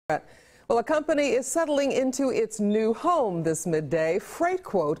Well, a company is settling into its new home this midday.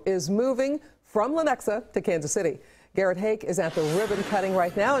 Freightquote is moving from Lenexa to Kansas City. Garrett Hake is at the ribbon cutting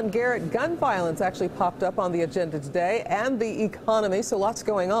right now. And Garrett, gun violence actually popped up on the agenda today, and the economy, so lots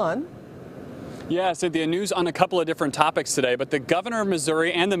going on. Yeah, Cynthia, news on a couple of different topics today, but the governor of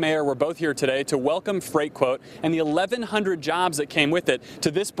Missouri and the mayor were both here today to welcome Freightquote and the 1,100 jobs that came with it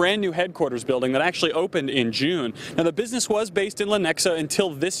to this brand new headquarters building that actually opened in June. Now, the business was based in Lenexa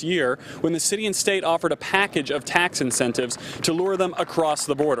until this year, when the city and state offered a package of tax incentives to lure them across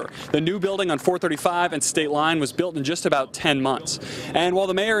the border. The new building on 435 and State Line was built in just about 10 months. And while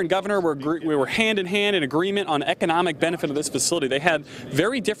the mayor and governor were hand in hand in agreement on economic benefit of this facility, they had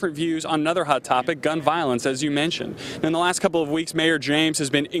very different views on another hot topic, gun violence, as you mentioned. In the last couple of weeks, Mayor James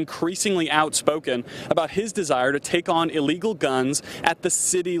has been increasingly outspoken about his desire to take on illegal guns at the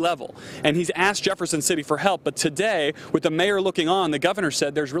city level. And he's asked Jefferson City for help, but today, with the mayor looking on, the governor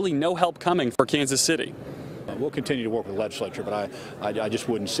said there's really no help coming for Kansas City. We'll continue to work with the legislature, but I just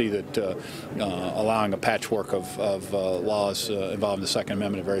wouldn't see that allowing a patchwork of laws involving the Second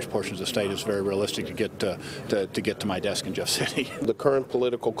Amendment in various portions of the state is very realistic to get to my desk in Jeff City. The current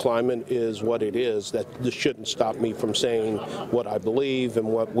political climate is what it is. That this shouldn't stop me from saying what I believe and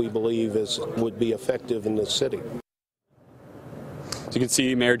what we believe would be effective in this city. As you can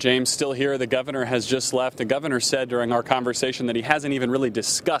see, Mayor James still here. The governor has just left. The governor said during our conversation that he hasn't even really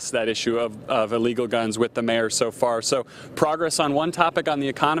discussed that issue of illegal guns with the mayor so far. So progress on one topic on the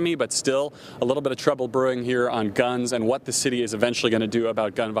economy, but still a little bit of trouble brewing here on guns and what the city is eventually going to do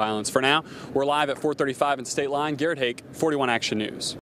about gun violence. For now, we're live at 435 and State Line. Garrett Hake, 41 Action News.